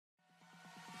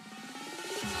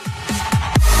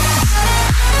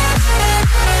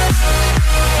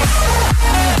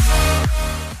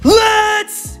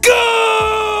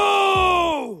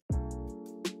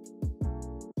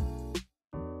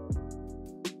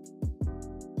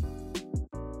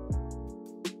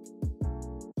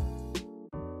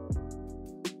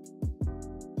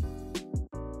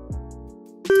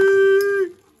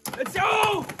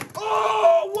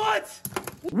What?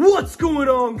 What's going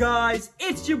on, guys?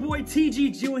 It's your boy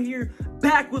TG Geo here,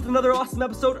 back with another awesome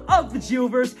episode of the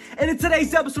Geoverse. And in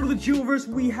today's episode of the Geoverse,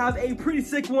 we have a pretty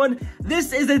sick one.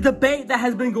 This is a debate that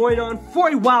has been going on for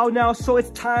a while now, so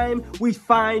it's time we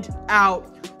find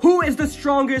out who is the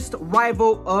strongest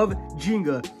rival of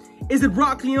Jenga. Is it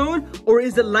Rock Leon or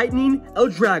is it Lightning El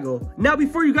Drago? Now,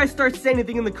 before you guys start saying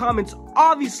anything in the comments,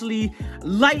 obviously,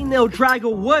 Lightning El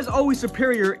Drago was always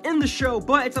superior in the show,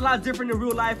 but it's a lot different in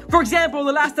real life. For example,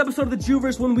 the last episode of the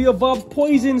Geoverse, when we evolved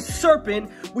Poison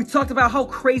Serpent, we talked about how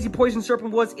crazy Poison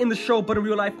Serpent was in the show, but in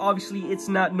real life, obviously, it's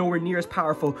not nowhere near as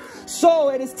powerful. So,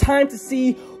 it is time to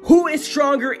see who is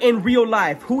stronger in real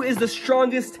life. Who is the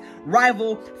strongest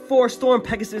rival for Storm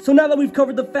Pegasus? So now that we've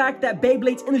covered the fact that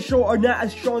Beyblades in the show are not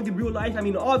as strong in real life, I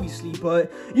mean, obviously,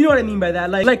 but you know what I mean by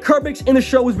that. Like Kerbix in the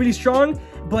show was really strong,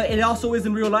 but it also is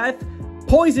in real life.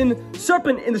 Poison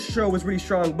Serpent in the show was really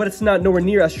strong, but it's not nowhere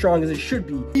near as strong as it should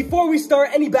be. Before we start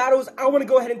any battles, I want to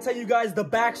go ahead and tell you guys the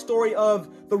backstory of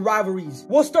the rivalries.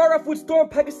 We'll start off with Storm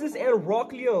Pegasus and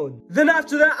Rock Leon. Then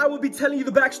after that, I will be telling you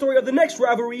the backstory of the next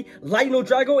rivalry, Lightning El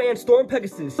Drago and Storm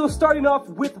Pegasus. So starting off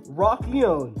with Rock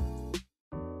Leon.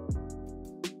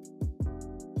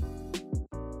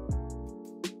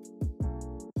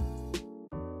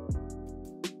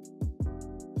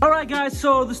 Alright guys,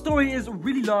 so the story is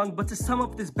really long, but to sum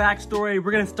up this backstory,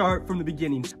 we're gonna start from the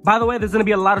beginning. By the way, there's gonna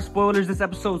be a lot of spoilers this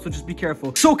episode, so just be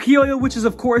careful. So Kyoyo, which is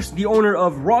of course the owner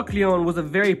of Rock Leon, was a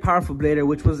very powerful blader,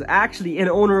 which was actually an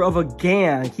owner of a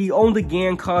gang. He owned a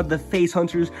gang called the Face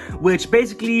Hunters, which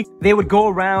basically, they would go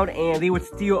around and they would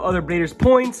steal other bladers'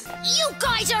 points. You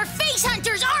guys are Face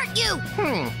Hunters, aren't you?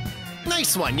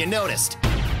 Nice one, you noticed.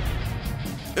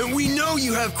 And we know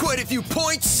you have quite a few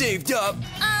points saved up.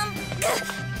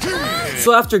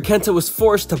 So after Kenta was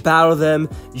forced to battle them,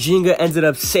 Jenga ended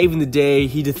up saving the day.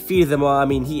 He defeated them all. I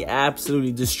mean, he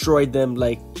absolutely destroyed them,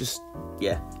 like, just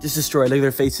destroyed, like,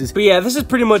 their faces. But yeah, this is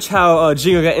pretty much how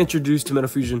Jenga got introduced to Metal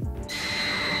Fusion.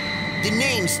 The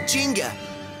name's Jenga.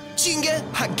 Jenga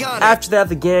Hagana. After that,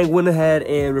 the gang went ahead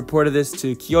and reported this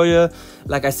to Kyoya.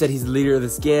 Like I said, he's the leader of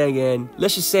this gang, and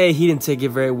let's just say he didn't take it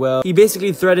very well. He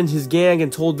basically threatened his gang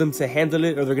and told them to handle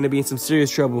it or they're gonna be in some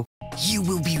serious trouble. You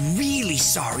will be really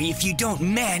sorry if you don't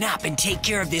man up and take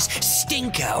care of this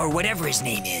Stinka or whatever his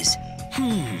name is.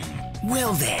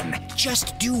 Well then,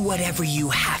 just do whatever you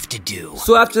have to do.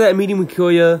 So after that meeting with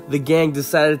Kyoya, the gang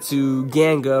decided to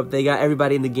gang up. They got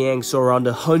everybody in the gang, so around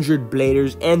 100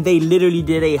 bladers, and they literally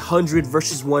did a 100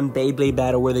 versus 1 Beyblade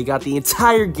battle where they got the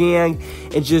entire gang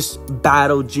and just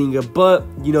battled Jenga. But,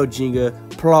 you know Jenga,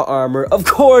 plot armor. Of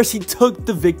course, he took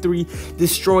the victory,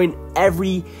 destroying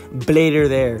every blader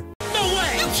there.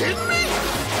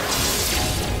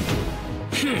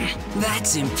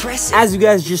 That's impressive. As you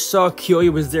guys just saw,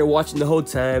 Kyoya was there watching the whole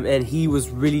time, and he was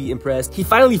really impressed. He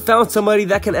finally found somebody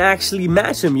that can actually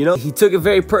match him, you know? He took it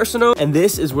very personal, and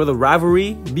this is where the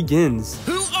rivalry begins.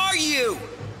 Who are you?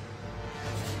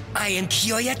 I am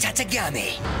Kyoya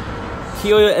Tatagami.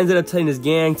 Kyoya ended up telling his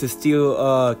gang to steal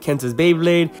Kenta's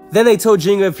Beyblade. Then they told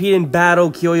Jenga if he didn't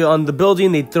battle Kyoya on the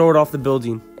building, they'd throw it off the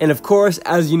building. And of course,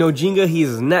 as you know, Jenga, he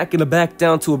is not gonna back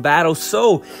down to a battle.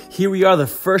 So here we are, the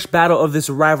first battle of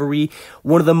this rivalry.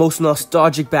 One of the most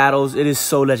nostalgic battles. It is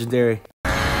so legendary.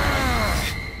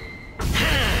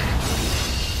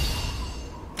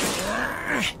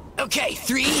 Okay,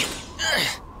 3,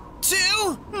 2,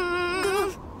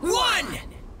 1.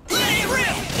 Let it rip.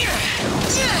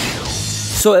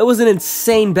 So it was an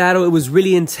insane battle. It was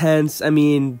really intense. I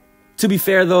mean, to be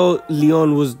fair though,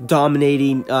 Leon was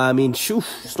dominating.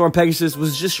 Storm Pegasus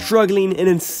was just struggling an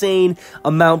insane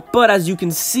amount. But as you can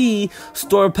see,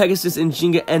 Storm Pegasus and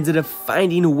Jenga ended up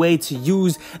finding a way to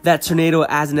use that tornado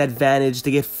as an advantage to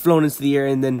get flown into the air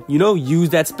and then, you know, use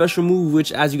that special move,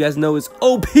 which as you guys know is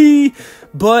OP.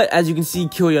 But as you can see,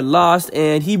 Kyoya lost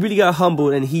and he really got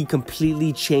humbled and he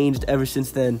completely changed ever since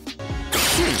then.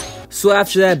 So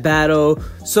after that battle,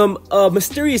 some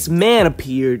mysterious man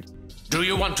appeared. Do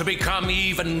you want to become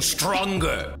even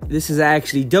stronger? This is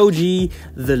actually Doji,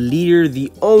 the leader,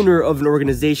 the owner of an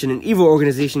organization, an evil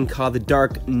organization called the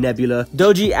Dark Nebula.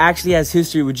 Doji actually has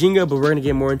history with Jenga, but we're gonna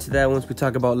get more into that once we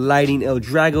talk about Lightning El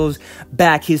Drago's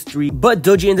back history. But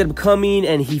Doji ended up coming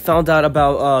and he found out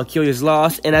about Kyoya's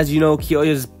loss, and as you know,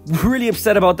 Kyoya's really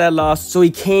upset about that loss, so he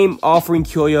came offering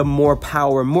Kyoya more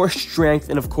power, more strength,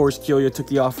 and of course Kyoya took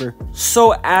the offer.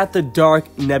 So at the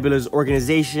Dark Nebula's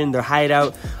organization, their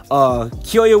hideout,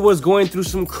 Kyoya was going through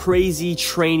some crazy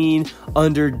training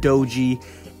under Doji,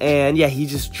 and yeah, he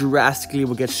just drastically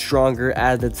would get stronger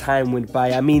as the time went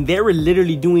by. I mean, they were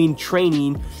literally doing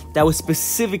training that was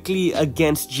specifically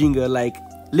against Jenga, like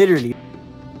Literally.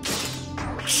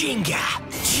 Jinga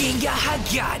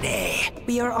Hagane.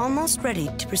 We are almost ready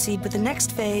to proceed with the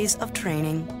next phase of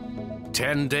training.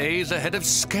 10 days ahead of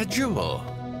schedule.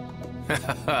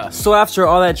 So after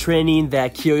all that training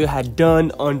that Kyoya had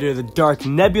done under the Dark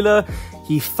Nebula,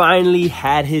 he finally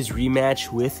had his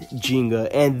rematch with Jinga,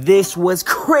 and this was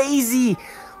crazy.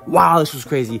 Wow, this was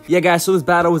crazy. Yeah, guys, so this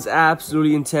battle was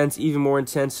absolutely intense, even more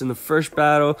intense than the first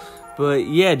battle. But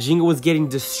yeah, Jinga was getting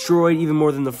destroyed even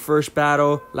more than the first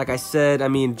battle. Like I said, I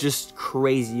mean, just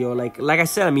crazy, yo. Like I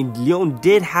said, I mean, Leon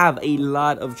did have a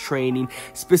lot of training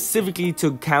specifically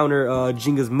to counter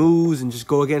Jinga's moves and just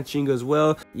go against Jinga as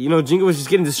well. You know, Jinga was just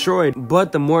getting destroyed.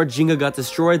 But the more Jinga got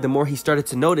destroyed, the more he started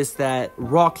to notice that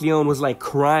Rock Leon was like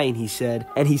crying, he said.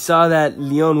 And he saw that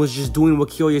Leon was just doing what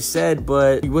Kyoya said,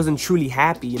 but he wasn't truly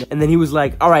happy. You know? And then he was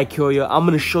like, all right, Kyoya, I'm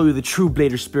going to show you the true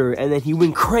Blader spirit. And then he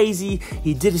went crazy.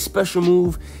 He did his special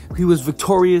move. He was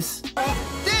victorious.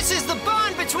 This is the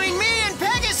bond between me and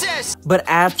Pegasus! But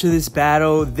after this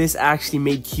battle, this actually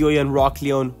made Kyoya and Rock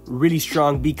Leon really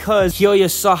strong, because Kyoya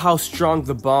saw how strong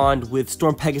the bond with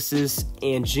Storm Pegasus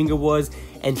and Jinga was,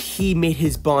 and he made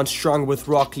his bond stronger with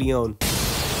Rock Leon.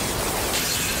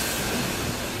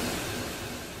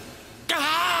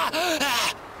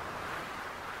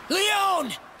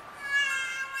 Leon!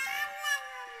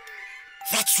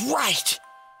 That's right!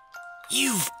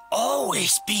 You've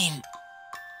always been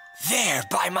there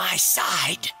by my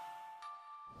side.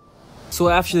 So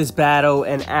after this battle,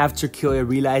 and after Kyoya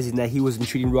realizing that he wasn't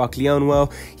treating Rock Leon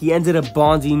well, he ended up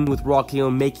bonding with Rock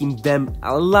Leon, making them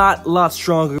a lot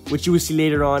stronger, which you will see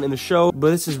later on in the show.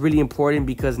 But this is really important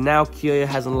because now Kyoya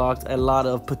has unlocked a lot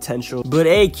of potential. But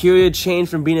hey, Kyoya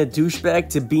changed from being a douchebag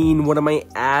to being one of my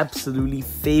absolutely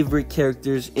favorite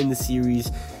characters in the series.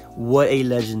 What a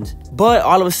legend. But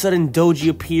all of a sudden, Doji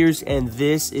appears, and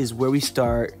this is where we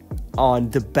start on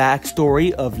the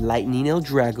backstory of Lightning El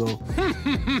Drago.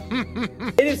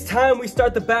 It is time we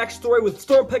start the backstory with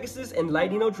Storm Pegasus and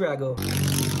Lightning El Drago.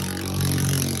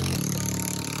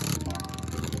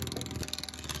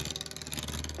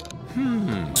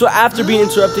 So after being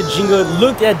interrupted, Jinga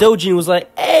looked at Doji and was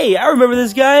like, hey, I remember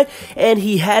this guy. And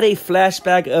he had a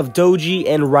flashback of Doji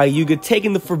and Ryuga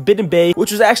taking the Forbidden Bay,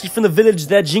 which was actually from the village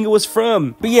that Jinga was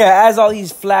from. But yeah, as all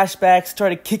these flashbacks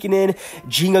started kicking in,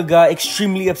 Jinga got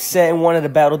extremely upset and wanted to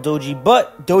battle Doji.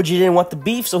 But Doji didn't want the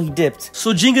beef, so he dipped.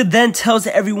 So Jinga then tells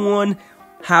everyone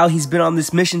how he's been on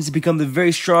this mission to become the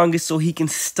very strongest so he can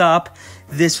stop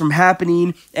this from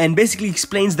happening, and basically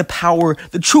explains the power,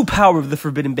 the true power of the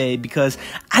Forbidden Bay, because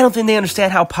I don't think they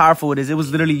understand how powerful it is. It was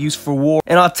literally used for war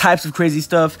and all types of crazy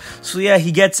stuff. So yeah,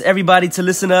 he gets everybody to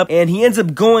listen up, and he ends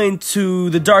up going to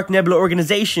the Dark Nebula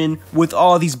organization with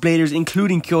all these Bladers,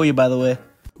 including Kyoya, by the way.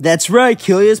 That's right,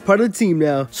 Kyoya is part of the team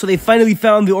now. So they finally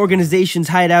found the organization's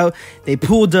hideout. They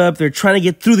pulled up, they're trying to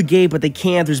get through the gate, but they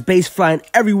can't. There's bays flying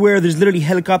everywhere. There's literally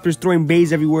helicopters throwing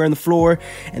bays everywhere on the floor.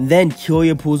 And then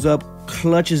Kyoya pulls up,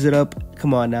 clutches it up.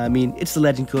 Come on now, I mean, it's the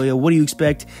legend Kyoya. What do you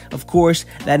expect? Of course,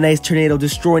 that nice tornado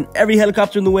destroying every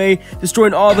helicopter in the way,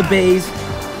 destroying all the bays.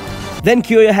 Then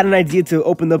Kyoya had an idea to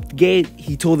open up the gate.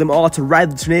 He told them all to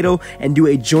ride the tornado and do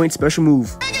a joint special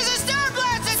move.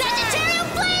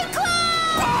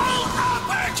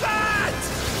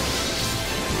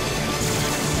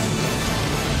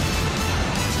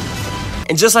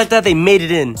 And just like that, they made it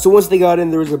in. So once they got in,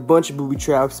 there was a bunch of booby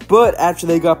traps. But after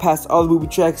they got past all the booby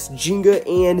traps, Jinga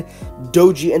and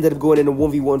Doji ended up going in a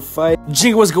 1v1 fight.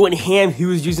 Jinga was going ham. He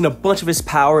was using a bunch of his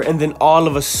power. And then all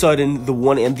of a sudden, the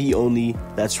one and the only,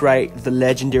 that's right, the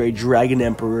legendary Dragon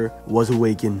Emperor was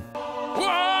awakened.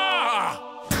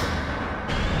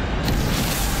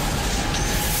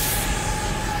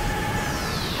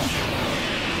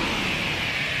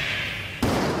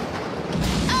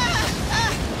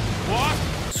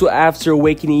 So after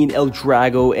awakening El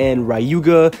Drago and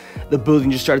Ryuga, the building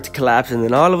just started to collapse, and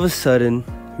then all of a sudden,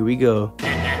 here we go.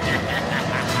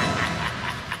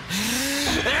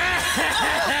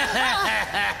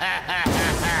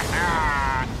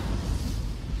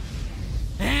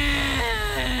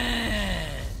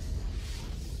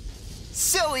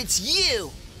 So it's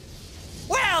you!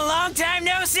 Well, long time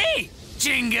no see,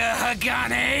 Jinga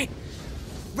Hagane!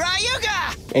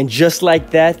 Ryuga! And just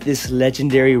like that, this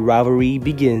legendary rivalry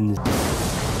begins.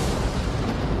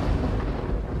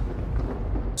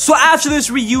 So after this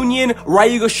reunion,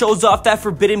 Ryuga shows off that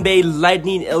Forbidden Bay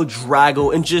Lightning El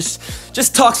Drago and just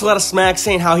talks a lot of smack,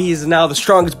 saying how he is now the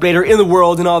strongest blader in the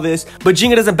world and all this. But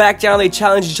Jinga doesn't back down. They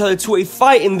challenge each other to a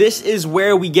fight, and this is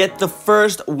where we get the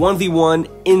first 1v1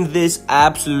 in this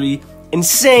absolutely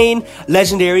insane,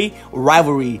 legendary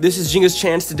rivalry. This is Jinga's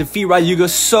chance to defeat Ryuga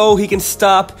so he can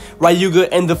stop Ryuga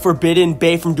and the Forbidden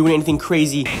Bay from doing anything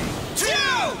crazy. 2,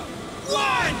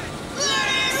 1,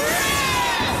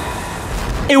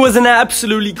 It was an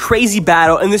absolutely crazy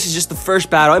battle, and this is just the first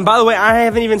battle. And by the way, I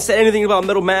haven't even said anything about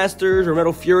Metal Masters or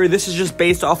Metal Fury. This is just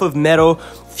based off of Metal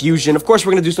Fusion. Of course,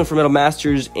 we're gonna do some for Metal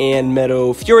Masters and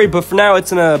Metal Fury, but for now,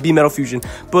 it's gonna be Metal Fusion.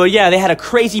 But yeah, they had a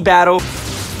crazy battle.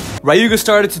 Ryuga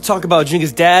started to talk about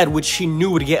Jinga's dad, which he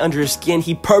knew would get under his skin.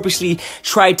 He purposely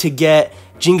tried to get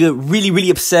Jinga really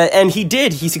upset, and he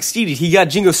did. He succeeded. He got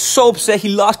Jinga so upset he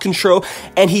lost control,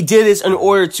 and he did this in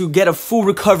order to get a full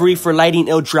recovery for Lightning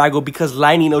El Drago, because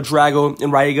Lightning El Drago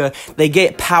and Ryuga, they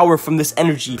get power from this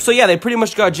energy. So yeah, they pretty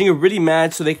much got Jinga really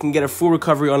mad so they can get a full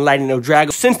recovery on Lightning El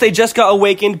Drago, since they just got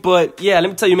awakened. But yeah,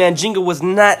 let me tell you, man, Jinga was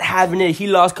not having it. He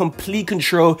lost complete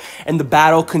control, and the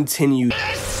battle continued.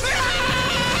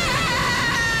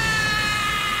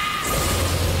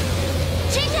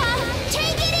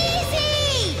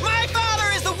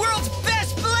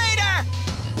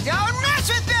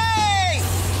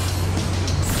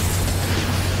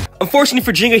 Unfortunately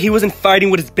for Jinga, he wasn't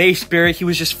fighting with his base spirit. He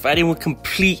was just fighting with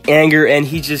complete anger, and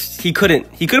he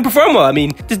couldn't perform well. I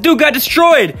mean, this dude got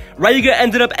destroyed. Ryuga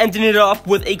ended up ending it off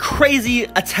with a crazy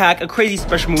attack, a crazy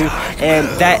special move, and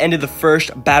that ended the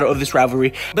first battle of this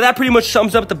rivalry. But that pretty much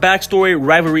sums up the backstory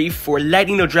rivalry for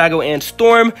Lightning El Drago and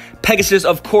Storm. Pegasus,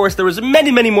 of course, there was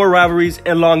many more rivalries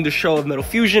along the show of Metal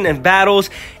Fusion and battles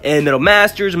and Metal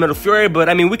Masters and Metal Fury, but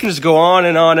I mean, we can just go on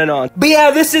and on and on. But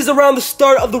yeah, this is around the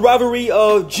start of the rivalry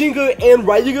of Jinga and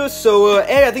Ryuga, so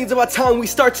hey, I think it's about time we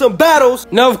start some battles.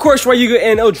 Now, of course, Ryuga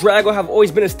and El Drago have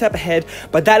always been a step ahead,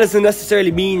 but that doesn't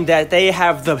necessarily mean that they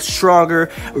have the stronger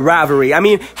rivalry. I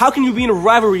mean, how can you be in a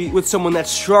rivalry with someone that's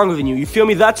stronger than you? You feel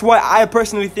me? That's why I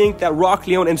personally think that Rock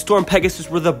Leon and Storm Pegasus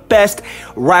were the best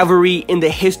rivalry in the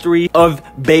history of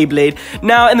Beyblade.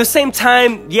 Now, in the same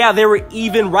time, yeah, they were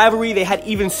even rivalry, they had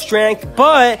even strength,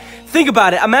 but think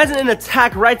about it. Imagine an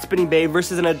attack right spinning bay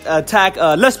versus an attack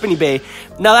left spinning bay.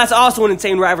 Now, that's also an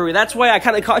insane rivalry. That's why I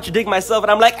kind of contradict myself,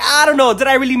 and I'm like, I don't know, did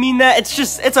I really mean that?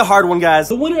 It's a hard one, guys.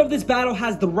 The winner of this battle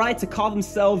has the right to call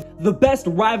themselves the best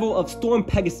rival of Storm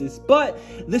Pegasus, but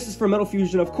this is for Metal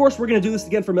Fusion. Of course, we're gonna do this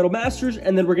again for Metal Masters,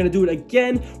 and then we're gonna do it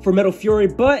again for Metal Fury,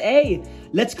 but hey,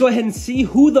 let's go ahead and see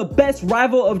who the best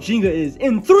rival of Jinga is.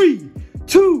 In 3,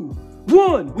 2,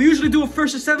 1. We usually do a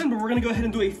first to 7, but we're gonna go ahead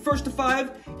and do a first to 5.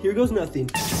 Here goes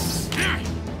nothing.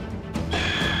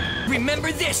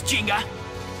 Remember this, Jinga.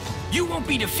 You won't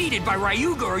be defeated by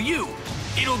Ryuga or you.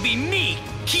 It'll be me,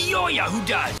 Kiyoya, who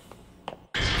does.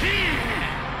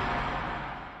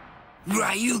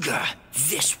 Ryuga,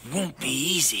 this won't be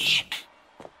easy.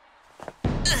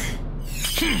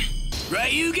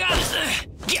 Ryuga,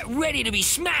 get ready to be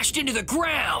smashed into the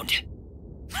ground.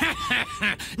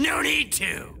 No need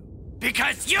to,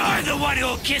 because you're the one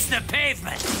who'll kiss the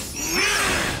pavement.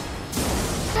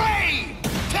 3,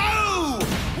 2,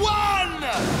 1.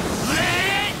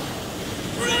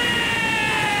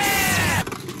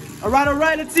 All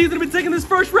right, let's see who's gonna be taking this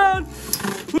first round.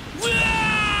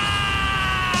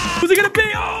 Who's it gonna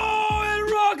be? Oh, and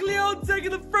Rock Leon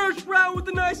taking the first round with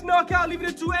a nice knockout, leaving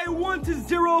it to a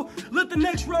 1-0. Let the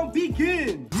next round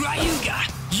begin. Ryuga,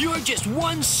 you're just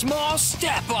one small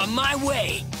step on my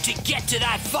way to get to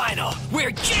that final, where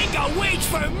Jinga waits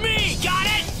for me, got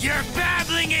it? You're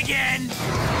babbling again.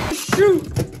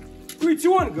 Shoot. 3, 2,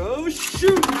 1, go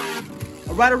shoot.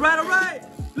 All right.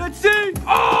 Let's see.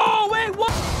 Oh, wait,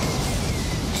 what?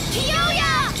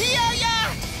 Kiyoya!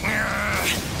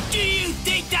 Do you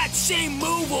think that same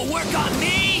move will work on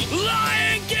me?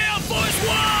 Lion Gale Force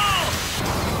Wall!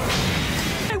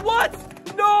 Hey, what?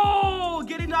 No!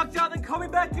 Getting knocked out, then coming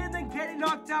back in, then getting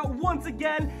knocked out once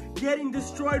again. Getting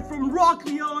destroyed from Rock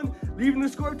Leon, leaving the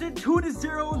score to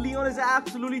 2-0. Leon is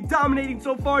absolutely dominating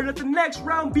so far. Let the next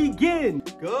round begin.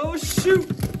 Go shoot.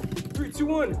 3, 2,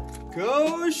 1.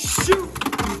 Go shoot.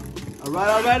 All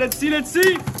right. Let's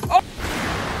see. Oh.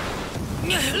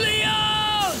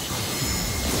 Leon!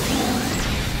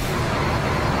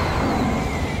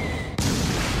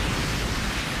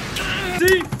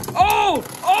 See? Oh!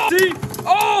 See?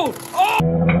 Oh!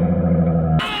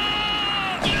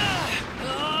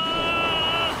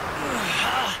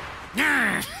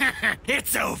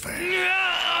 It's over.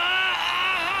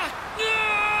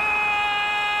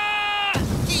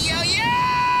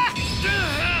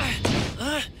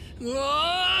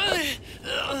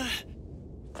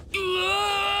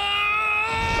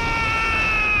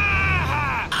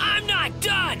 I'm not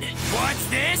done. What's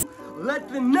this? Let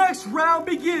the next round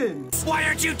begin. Why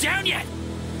aren't you down yet?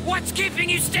 What's keeping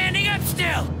you standing up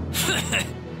still?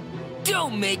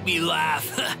 Don't make me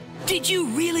laugh. Did you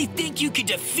really think you could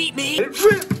defeat me?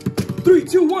 3,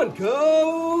 2, 1,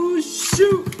 go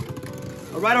shoot!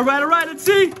 All right, let's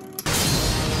see.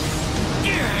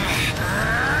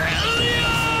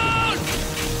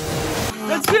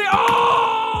 Let's see.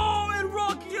 Oh, and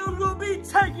Rocky will be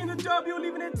taking the W,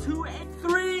 leaving it to a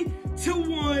 3, 2,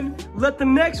 1. Let the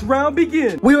next round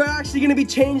begin. We are actually going to be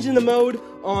changing the mode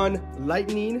on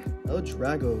Lightning El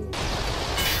Drago.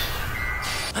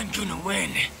 I'm gonna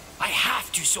win. I have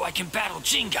to so I can battle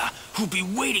Jinga, who'll be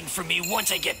waiting for me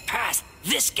once I get past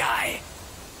this guy.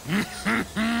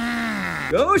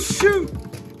 Go shoot!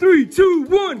 3, 2,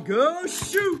 1, go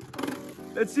shoot!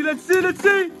 Let's see. Who's it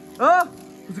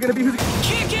gonna be?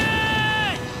 Kick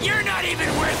it! You're not even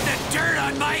worth the dirt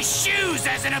on my shoes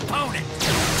as an opponent.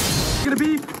 It's gonna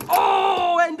be,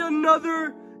 oh, and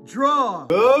another draw.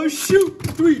 Go shoot!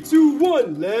 3, 2,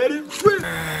 1, let it rip!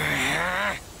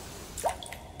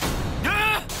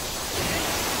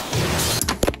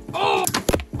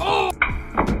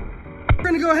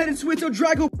 We're gonna go ahead and switch to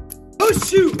Drago. Oh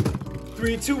shoot!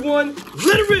 3, 2, 1,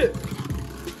 let it rip!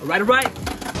 All right.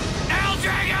 El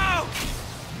Drago!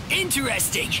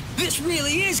 Interesting. This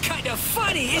really is kind of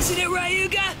funny, isn't it,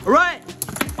 Ryuga? All right.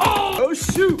 Oh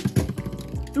shoot!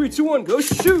 3, 2, 1, go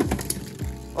shoot!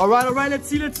 All right. Let's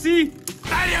see.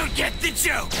 I don't get the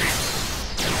joke.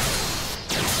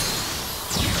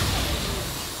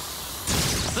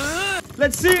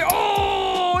 Let's see.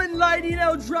 Oh, and Lightning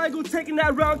El Drago taking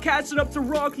that round, catching up to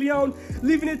Rock Leon,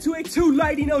 leaving it to a 2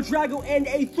 Lightning El Drago and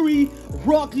a 3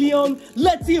 Rock Leon.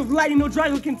 Let's see if Lightning El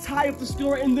Drago can tie up the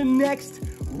score in the next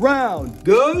round.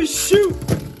 Go shoot!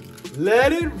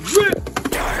 Let it rip!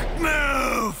 Dark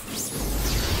move!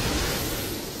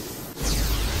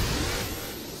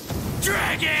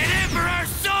 Dragon Emperor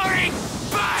soaring!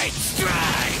 Bite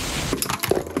strike!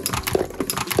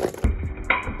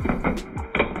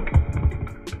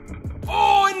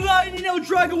 Oh, and Lightning El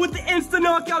Drago with the instant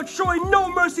knockout, showing no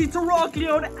mercy to Rock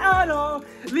Leon at all,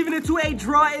 leaving it to a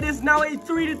draw. It is now a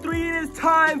 3-3. It is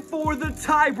time for the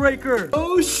tiebreaker.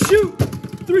 Oh shoot!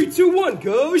 3, 2, 1,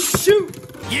 go shoot!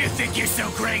 You think you're so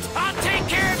great? I'll take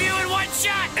care of you in one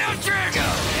shot, El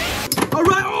Drago! All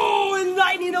right, oh, and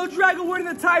Lightning El Drago winning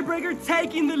the tiebreaker,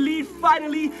 taking the lead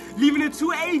finally, leaving it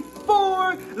to a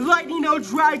 4 Lightning El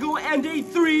Drago and a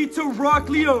 3 to Rock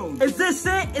Leon. Is this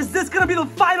it? Is this gonna be the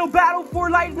final battle for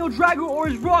Lightning El Drago, or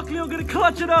is Rock Leon gonna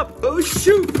clutch it up? Go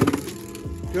shoot!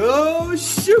 Go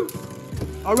shoot!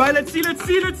 All right, let's see. You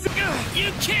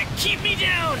can't keep me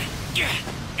down!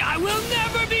 I will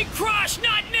never be crushed,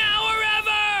 not now or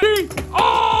ever!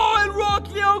 Oh, and Rock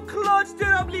Leon clutched it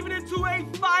up, leaving it to a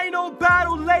final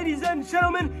battle, ladies and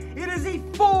gentlemen. It is a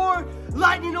 4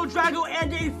 Lightning El Drago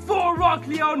and a 4 Rock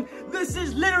Leon. This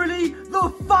is literally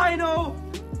the final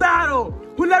battle.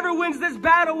 Whoever wins this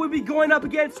battle will be going up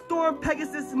against Storm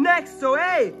Pegasus next. So,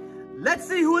 hey, let's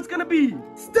see who it's gonna be.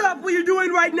 Stop what you're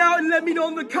doing right now and let me know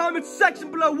in the comments section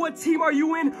below, what team are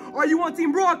you in? Are you on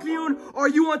Team Rock Leon? Or are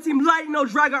you on Team Lightning El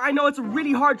Drago? I know it's a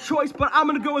really hard choice, but I'm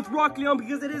gonna go with Rock Leon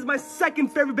because it is my second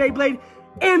favorite Beyblade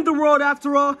in the world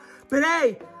after all. But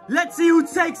hey, let's see who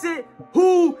takes it.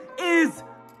 Who is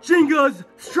Jinga's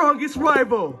strongest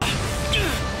rival?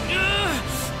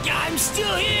 I'm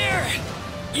still here!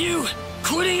 You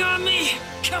quitting on me?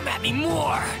 Come at me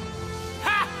more!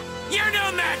 Ha! You're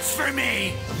no match for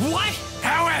me! What?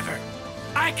 However,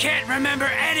 I can't remember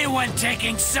anyone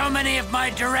taking so many of my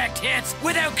direct hits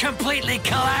without completely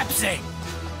collapsing.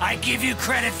 I give you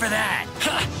credit for that.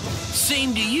 Ha!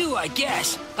 Same to you, I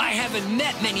guess. I haven't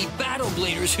met many battle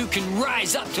bladers who can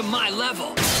rise up to my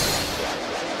level.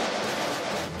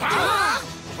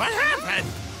 What happened?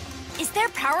 Is there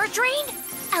power drain?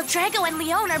 El Drago and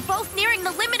Leon are both nearing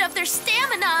the limit of their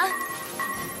stamina.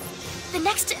 The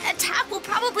next attack will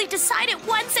probably decide it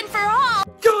once and for all.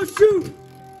 Go shoot!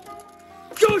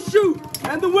 Go shoot!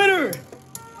 And the winner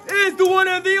is the one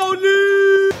and the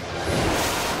only!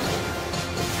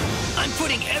 I'm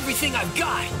putting everything I've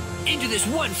got into this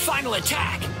one final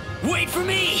attack. Wait for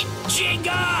me,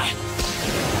 Jinga!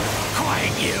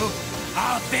 Quiet you.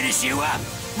 I'll finish you up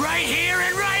right here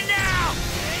and right now!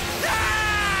 Ah!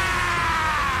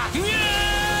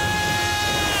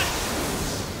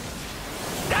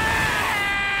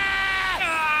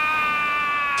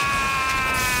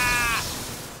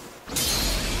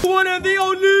 One and the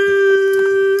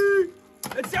only!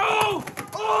 It's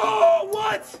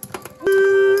what?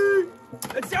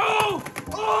 It's what?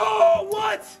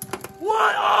 What?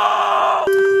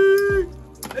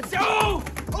 It's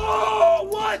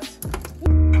what?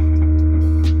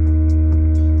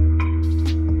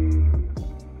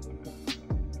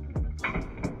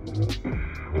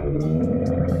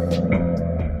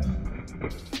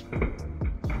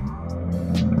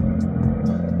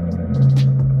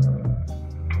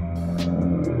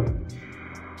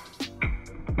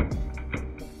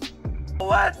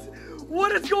 What?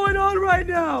 What is going on right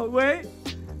now? Wait.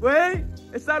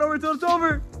 It's not over until it's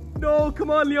over. No,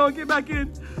 come on, Leon, get back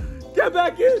in. Get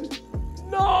back in.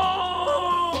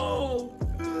 No!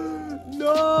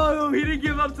 No, he didn't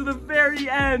give up to the very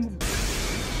end.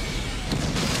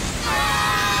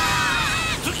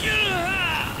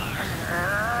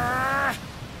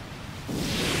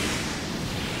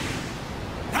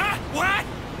 Huh? What?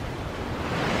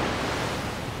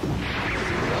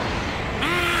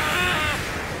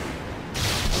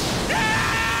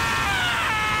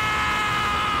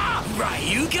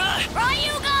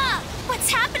 Ryuga! What's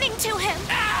happening to him?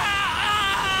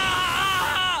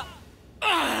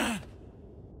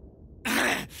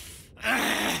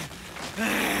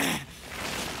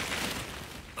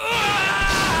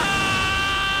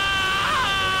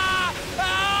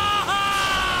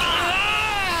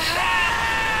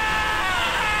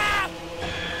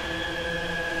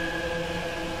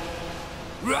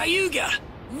 Ryuga,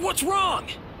 what's wrong?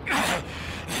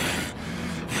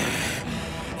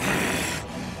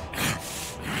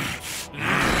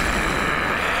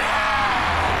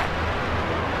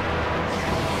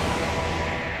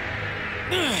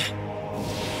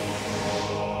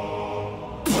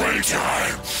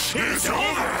 Playtime is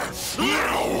over,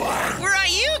 little one!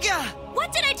 Ryuga!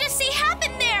 What did I just see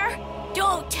happen there?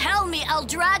 Don't tell me El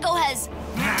Drago has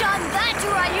done that to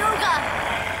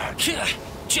Ryuga!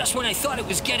 Just when I thought it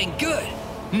was getting good.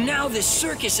 Now this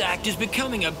circus act is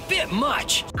becoming a bit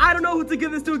much. I don't know who to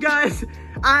give this to, guys.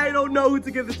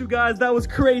 That was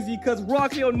crazy because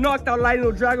Rock Leon knocked out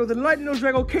Lightning Drago. Then Lightning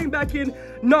Drago came back in,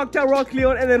 knocked out Rock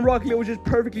Leon, and then Rock Leon was just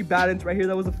perfectly balanced right here.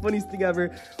 That was the funniest thing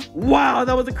ever. Wow,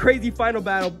 that was a crazy final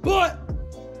battle. But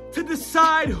to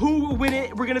decide who will win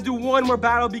it, we're going to do one more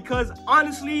battle because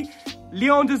honestly,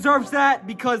 Leon deserves that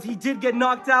because he did get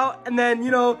knocked out. And then,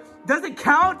 you know, does it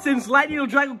count since Lightning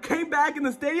Drago came back in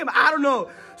the stadium? I don't know.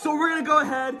 So we're going to go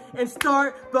ahead and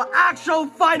start the actual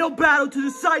final battle to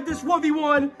decide this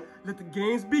 1v1. Let the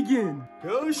games begin.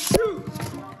 Go shoot.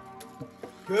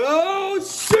 Go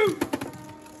shoot.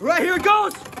 Right, here it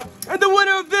goes. And the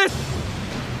winner of this.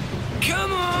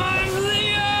 Come on,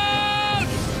 Leon!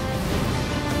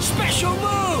 Special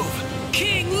move!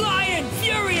 King Lion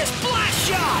Furious Blast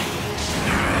Shot!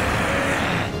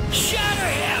 Shatter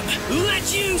him!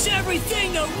 Let's use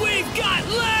everything that we've got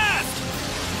left!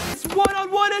 This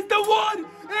one-on-one is the one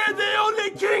and the only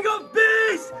king of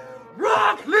beasts,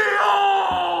 Rock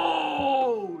Leon!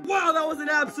 Wow, that was an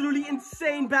absolutely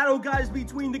insane battle, guys,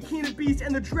 between the King of Beasts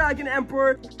and the Dragon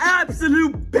Emperor.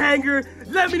 Absolute banger.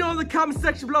 Let me know in the comment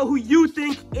section below who you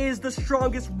think is the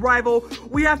strongest rival.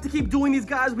 We have to keep doing these,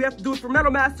 guys. We have to do it for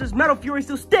Metal Masters, Metal Fury,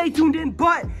 so stay tuned in.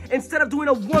 But instead of doing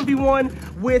a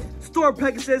 1v1 with Storm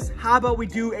Pegasus, how about we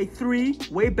do a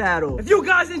 3-way battle? If you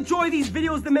guys enjoy these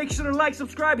videos, then make sure to like,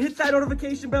 subscribe, hit that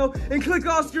notification bell, and click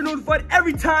on so you're notified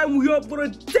every time we upload a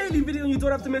daily video and you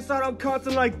don't have to miss out on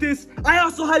content like this. I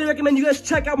also highly recommend you guys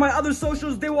check out my other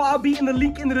socials. They will all be in the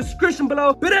link in the description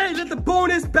below. But hey, let the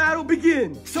bonus battle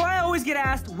begin. So I always get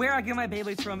asked where I get my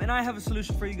Beyblades from, and I have a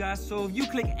solution for you guys. So if you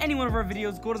click any one of our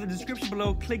videos, go to the description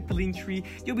below, click the link tree,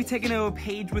 you'll be taken to a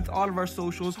page with all of our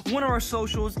socials. One of our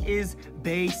socials is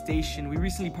Bay Station. We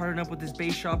recently partnered up with this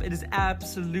Bay shop. It is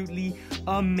absolutely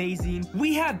amazing.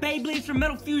 We have Beyblades from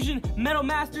Metal Fusion, Metal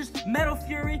Masters, Metal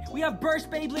Fury. We have burst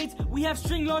Beyblades. We have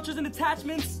string launchers and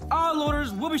attachments. All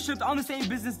orders will be shipped on the same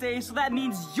business day, so that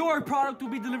means your product will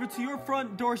be delivered to your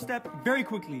front doorstep very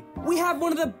quickly. We have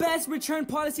one of the best return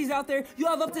policies out there. You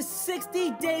have up to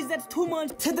 60 days, that's 2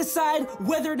 months, to decide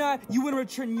whether or not you want to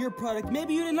return your product.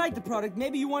 Maybe you didn't like the product.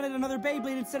 Maybe you wanted another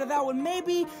Beyblade instead of that one.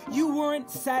 Maybe you weren't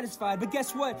satisfied. But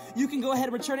guess what? You can go ahead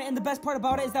and return it. And the best part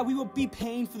about it is that we will be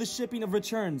paying for the shipping of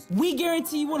returns. We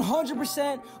guarantee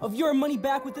 100% of your money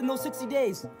back within those 60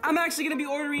 days. I'm actually going to be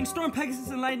ordering Storm Pegasus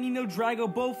and Lightning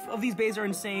Drago. Both of these bays are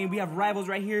insane. We have rivals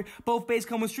right here. Both bays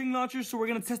come with string launchers, so we're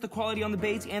going to test the quality on the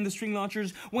bays and the string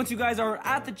launchers. Once you guys are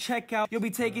at the checkout, you'll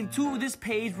be taken to this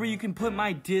page where you can put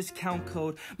my discount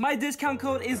code. My discount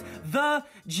code is the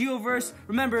Geoverse.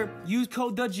 Remember, use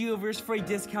code the Geoverse for a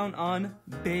discount on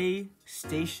Bay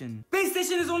Station. Bay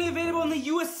Station is only available in the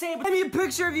USA. Send me a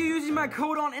picture of you using my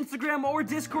code on Instagram or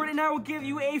Discord, and I will give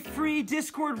you a free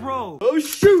Discord role. Go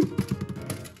shoot!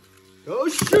 Go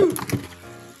shoot!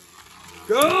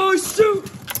 Go shoot!